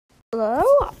Hello,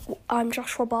 I'm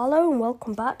Joshua Barlow and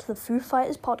welcome back to the Foo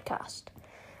Fighters podcast.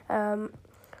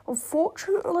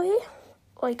 Unfortunately,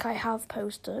 I have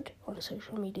posted on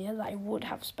social media that I would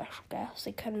have special guests.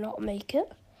 They cannot make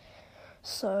it.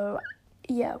 So,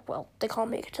 they can't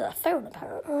make it to their phone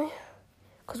apparently.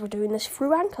 Because we're doing this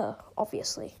through Anchor,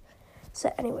 obviously.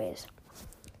 So anyways,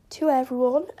 to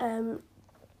everyone,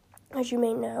 as you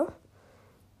may know,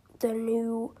 the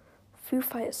new Foo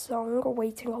Fighters song,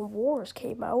 Waiting on Wars,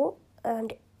 came out,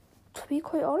 and to be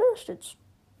quite honest, it's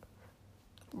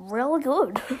really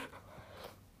good.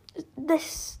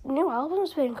 This new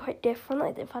album's been quite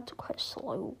different. They've had quite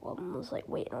slow ones, like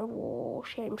Waiting on War,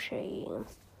 Shame Shame.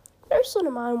 No Son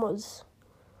of Mine was,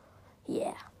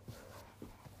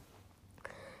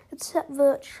 Except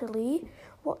virtually,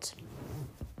 what's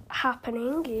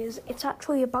happening is it's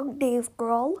actually about Dave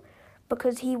Grohl,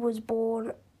 because where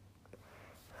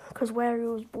he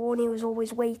was born, he was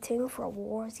always waiting for a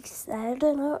war, as he said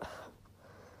in it.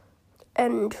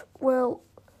 And, well,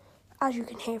 as you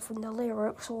can hear from the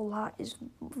lyrics, all that is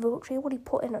virtually what he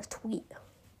put in a tweet.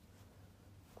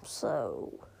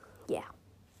 So, yeah.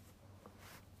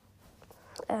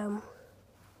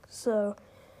 So,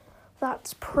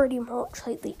 that's pretty much,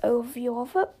 the overview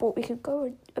of it, but we could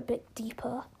go a bit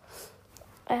deeper.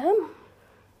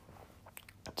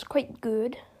 It's quite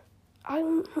good.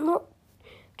 I'm not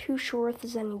too sure if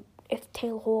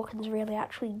Taylor Hawkins really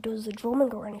actually does the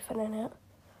drumming or anything in it.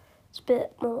 It's a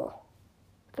bit more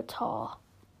guitar.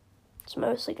 It's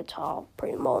mostly guitar,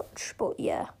 pretty much, but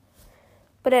yeah.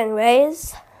 But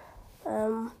anyways,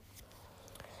 so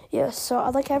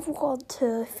I'd like everyone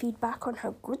to feedback on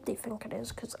how good they think it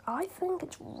is, because I think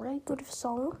it's really good of a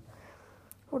song.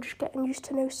 We're just getting used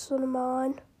to No Son of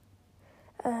Mine,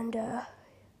 and a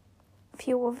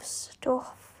few other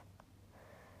stuff,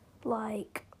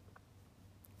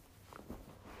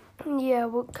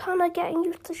 we're kind of getting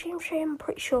used to Shame Shame. I'm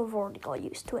pretty sure I've already got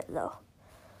used to it, though.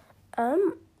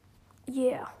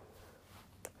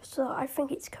 So I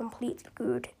think it's completely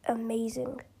good,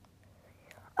 amazing.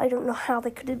 I don't know how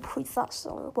they could improve that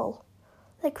song. Well,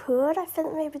 they could. I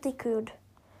think maybe they could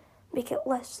make it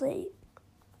less,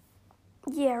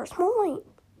 it's more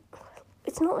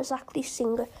it's not exactly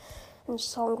singer and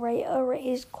songwriter. It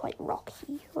is quite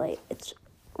rocky. It's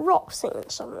rock singer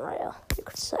songwriter, you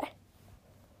could say.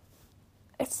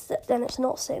 It's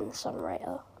not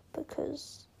singer-songwriter,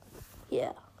 because,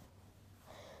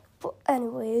 But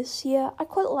anyways, I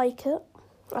quite like it.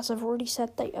 As I've already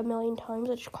said a million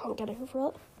times, I just can't get over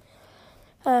it.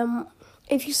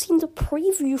 If you've seen the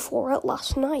preview for it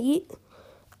last night,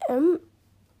 come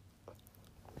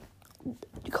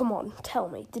on, tell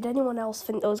me, did anyone else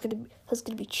think there was gonna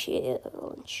be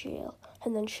chill,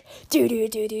 and then do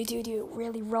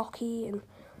really rocky, and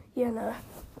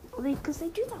because they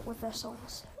do that with their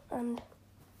songs, and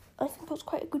I think it was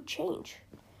quite a good change.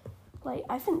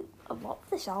 I think a lot of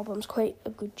this album's quite a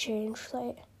good change.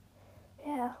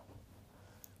 I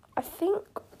think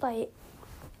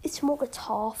it's more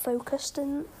guitar focused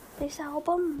in this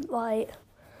album.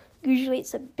 Usually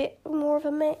it's a bit more of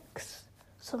a mix.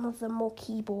 Some of them more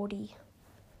keyboardy.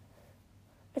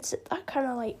 It's that kind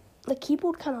of the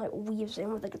keyboard kind of weaves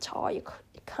in with the guitar. It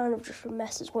kind of just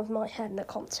messes with my head and I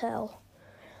can't tell.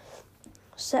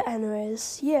 So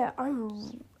anyways,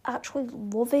 I'm actually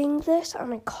loving this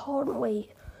and I can't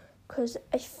wait, because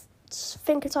I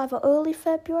think it's either early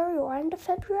February or end of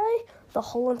February. The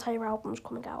whole entire album's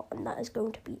coming out, and that is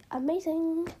going to be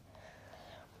amazing.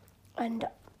 And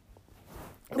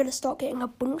I'm going to start getting a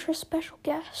bunch of special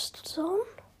guests on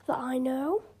that I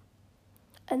know.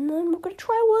 And then we're going to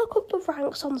try and work up the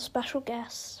ranks on the special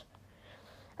guests.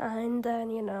 And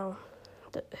then,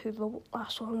 who the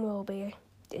last one will be,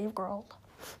 Dave Grohl.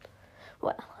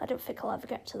 Well, I don't think I'll ever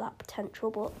get to that potential,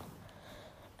 but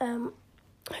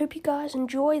hope you guys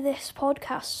enjoy this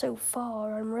podcast so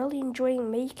far. I'm really enjoying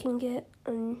making it,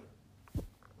 and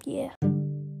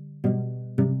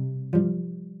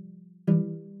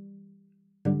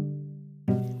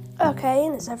Okay,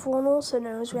 and as everyone also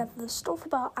knows, we have the stuff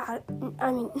about,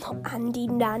 not Andy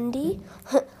Nandy.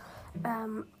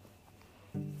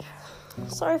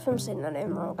 Sorry if I'm saying that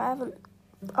name wrong.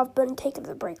 I've been taking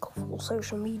a break off all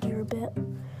social media a bit.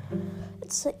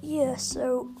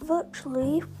 So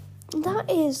virtually, that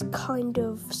is kind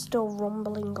of still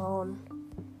rumbling on.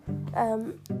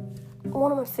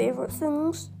 One of my favourite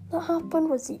things that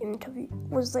happened was the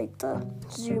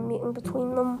Zoom meeting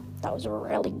between them. That was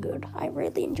really good. I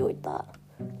really enjoyed that.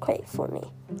 Quite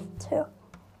funny, too.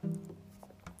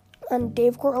 And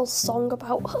Dave Grohl's song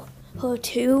about her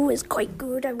too is quite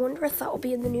good. I wonder if that will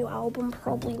be in the new album.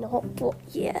 Probably not, but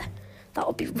that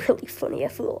would be really funny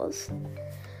if it was.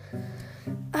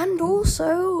 And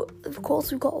also, of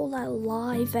course, we've got all our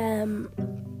live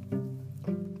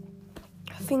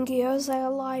thingies,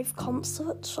 our live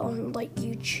concerts on like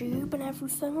YouTube and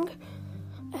everything.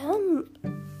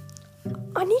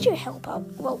 I need your help out.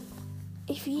 Well,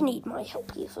 if you need my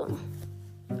help even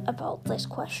about this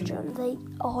question, they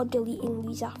are deleting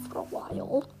these after a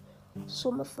while.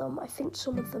 Some of them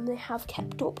they have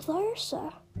kept up there,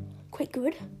 so quite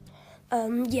good.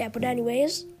 But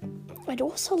anyways, I'd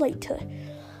also like to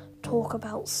talk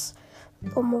about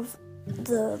some of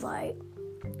the like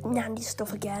Nandy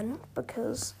stuff again,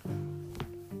 because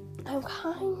I'm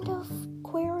kind of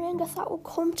querying if that will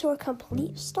come to a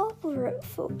complete stop, or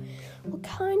if it will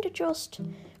kind of just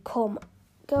go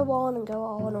on,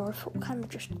 or if it will kind of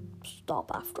just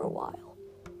stop after a while.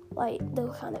 Like,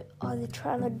 they'll kind of, are they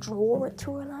trying to draw it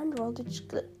to an end, or are they just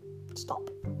gonna stop?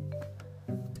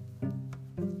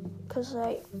 Because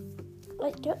I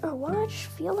don't know why, I just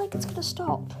feel like it's gonna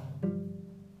stop.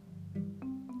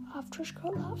 I've just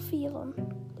got that feeling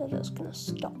that it's gonna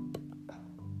stop.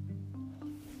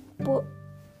 But,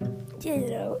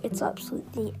 it's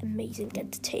absolutely amazing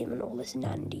entertainment, all this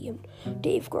Nandy and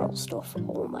Dave Grohl stuff.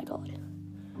 Oh my god.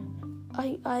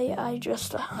 I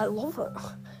love it.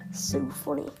 It's so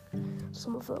funny,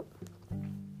 some of it.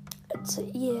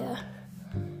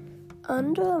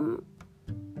 And,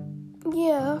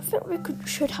 I think we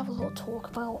should have a little talk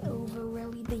about over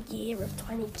really the year of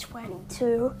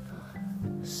 2022.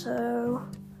 So,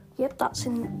 that's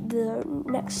in the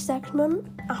next segment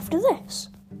after this.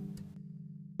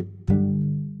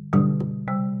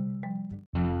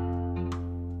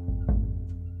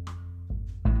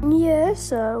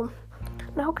 So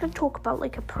now we're going to talk about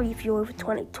like a preview over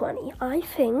 2020. I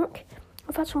think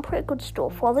we've had some pretty good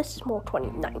stuff. Well, this is more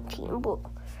 2019, but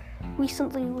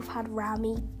recently we've had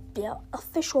Rami be an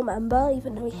official member,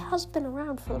 even though he has been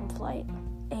around for like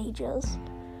ages.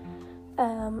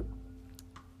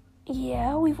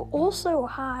 We've also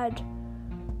had,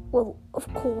 well,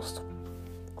 of course,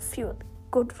 a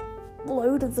good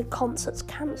load of the concerts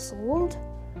cancelled.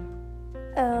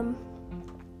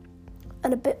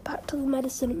 And a bit back to the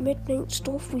Medicine at Midnight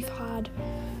stuff. We've had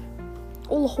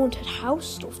all the haunted house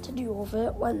stuff to do with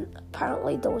it, when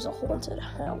apparently there was a haunted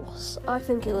house. I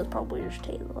think it was probably just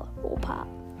Taylor or Pat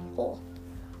or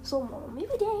someone,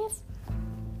 maybe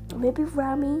Dave, maybe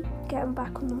Rami, getting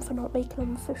back on them for not making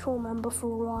them official member for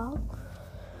a while,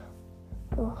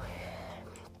 or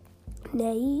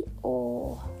Nate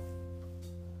or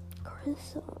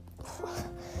Chris.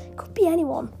 It could be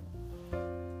anyone.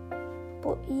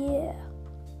 But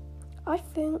I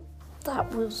think that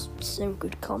was some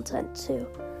good content too.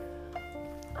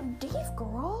 And Dave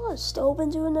Grohl has still been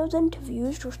doing those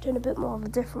interviews, just in a bit more of a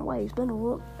different way. He's been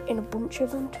in a bunch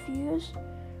of interviews.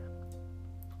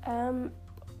 I'm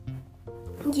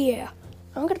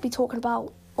going to be talking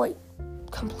about like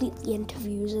completely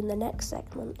interviews in the next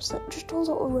segment. So just a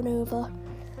little run over.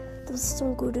 There's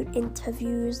some good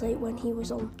interviews, like when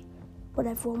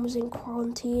everyone was in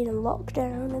quarantine and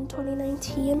lockdown in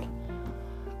 2019.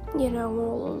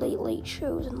 All the late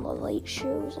shows and the late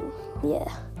shows, and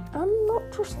and not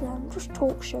just them, just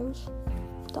talk shows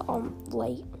that aren't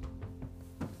late.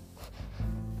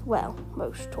 Well,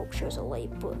 most talk shows are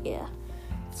late, but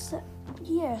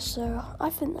so I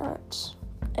think that's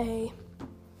a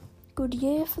good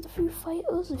year for the Foo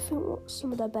Fighters. I think what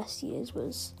some of their best years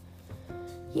was,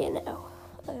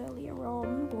 earlier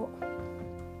on,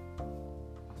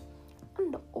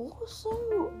 and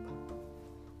also,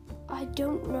 I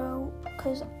don't know,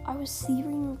 because I was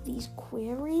seeing these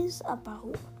queries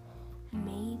about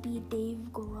maybe Dave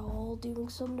Grohl doing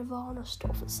some Nirvana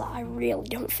stuff. It's that I really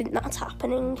don't think that's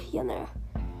happening,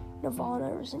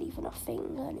 Nirvana isn't even a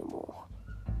thing anymore.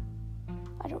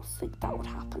 I don't think that would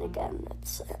happen again.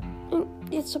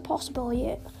 It's a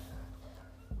possibility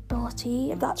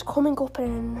that's coming up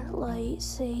in, like,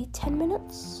 say, 10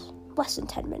 minutes? Less than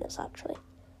 10 minutes, actually.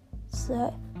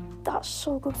 So that's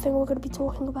some good thing we're going to be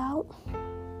talking about.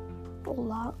 All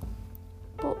that.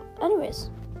 But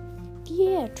anyways,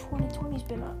 2020's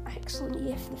been an excellent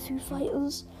year for the Foo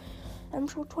Fighters. I'm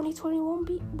sure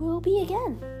 2021 will be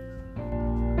again.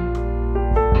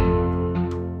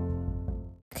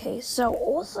 Okay, so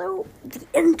also the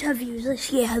interviews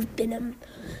this year have been,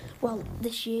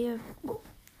 this year,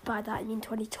 by that I mean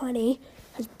 2020,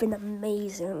 has been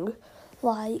amazing.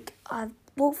 Like, I've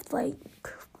loved,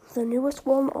 the newest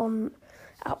one on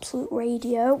Absolute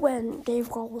Radio when Dave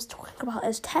Grohl was talking about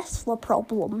his Tesla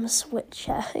problems, which,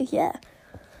 to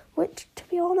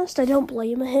be honest, I don't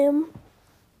blame him.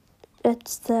 I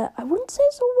wouldn't say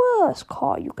it's the worst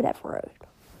car you could ever own.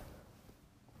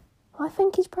 I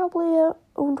think he's probably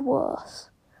owned worse.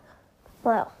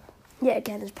 Well, yeah,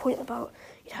 again, his point about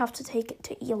you'd have to take it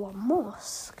to Elon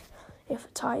Musk if a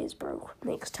tyre's broke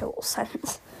makes total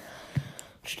sense.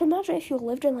 Just imagine if you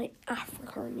lived in, like,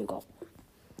 Africa and you got,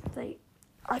 like,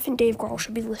 I think Dave Grohl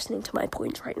should be listening to my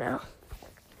points right now.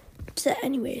 So,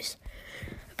 anyways,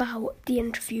 about the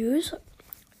interviews,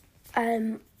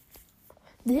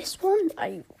 this one,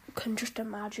 I can just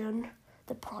imagine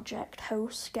the project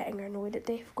host getting annoyed at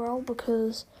Dave Grohl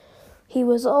because he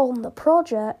was on the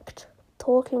project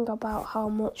talking about how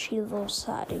much he loves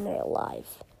Saturday Night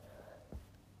Live.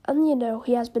 And, you know,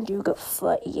 he has been doing it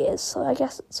for 30 years, so I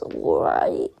guess it's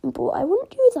alright, but I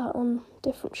wouldn't do that on a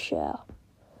different show.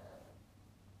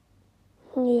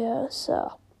 Yeah,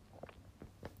 so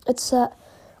it's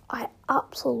I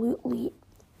absolutely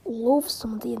love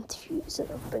some of the interviews that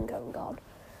have been going on.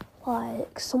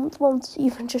 Like, some of the ones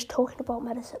even just talking about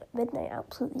medicine at midnight,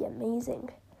 absolutely amazing.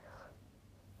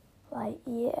 Like,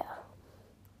 yeah.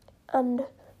 And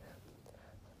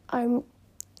I'm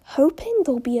hoping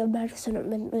there'll be a Medicine at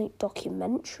Midnight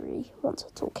documentary once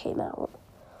it all came out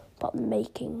about the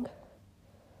making.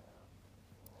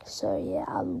 So, yeah,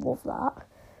 I love that.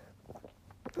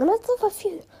 And I'd love a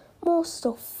few more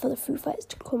stuff for the Foo Fighters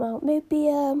to come out. Maybe,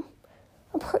 I'm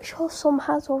pretty sure some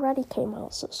has already came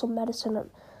out, so some Medicine at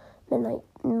Midnight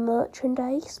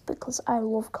merchandise, because I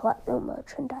love collecting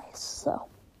merchandise, so,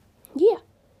 yeah.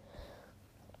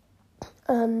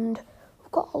 And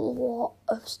we've got a lot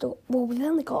of stuff, well, we've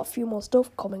only got a few more stuff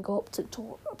coming up to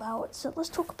talk about, so let's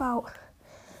talk about,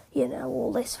 you know,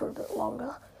 all this for a bit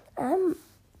longer.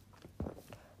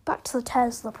 Back to the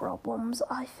Tesla problems,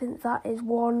 I think that is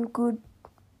one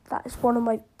of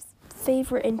my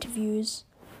favourite interviews,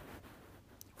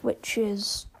 which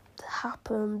has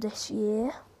happened this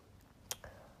year.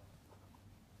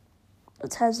 The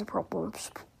Tesla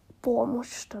problems one was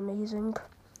just amazing.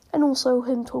 And also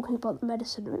him talking about the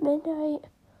Medicine at Midnight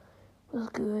was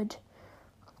good.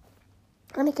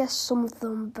 And I guess some of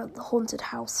them, the haunted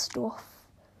house stuff,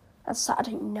 and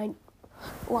Saturday Night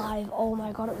Live, oh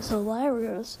my god, it was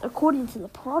hilarious. According to the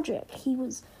project, he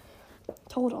was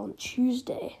told on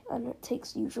Tuesday, and it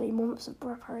takes usually months of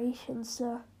preparation,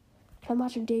 so I can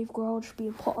imagine Dave Grohl just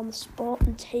being put on the spot,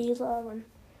 and Taylor and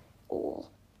all.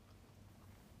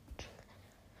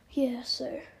 Yeah,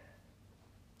 so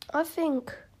I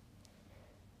think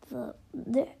that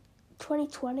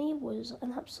 2020 was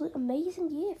an absolute amazing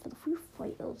year for the Foo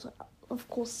Fighters. Of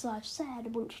course, as I've said a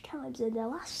bunch of times in their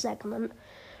last segment,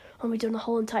 and we've done a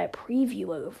whole entire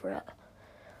preview over it.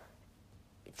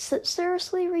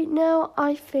 Seriously, right now,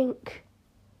 I think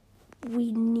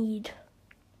we need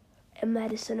a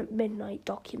Medicine at Midnight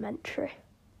documentary.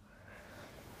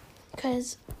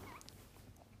 Because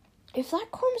if that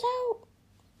comes out,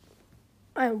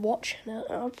 I'm watching it.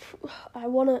 I'm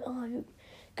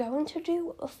going to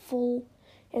do a full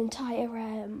entire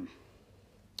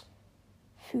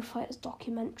Foo Fighters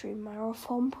documentary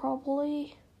marathon,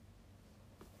 probably.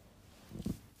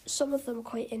 Some of them are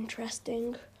quite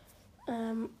interesting.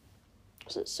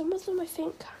 So some of them I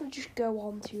think kind of just go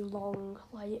on too long.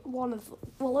 Like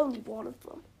only one of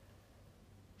them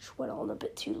just went on a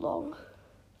bit too long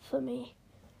for me.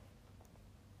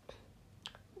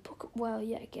 But, well,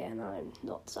 yet again, I'm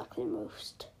not exactly the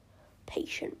most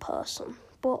patient person,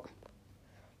 but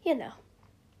you know,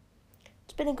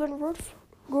 it's been a good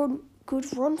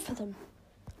run for them.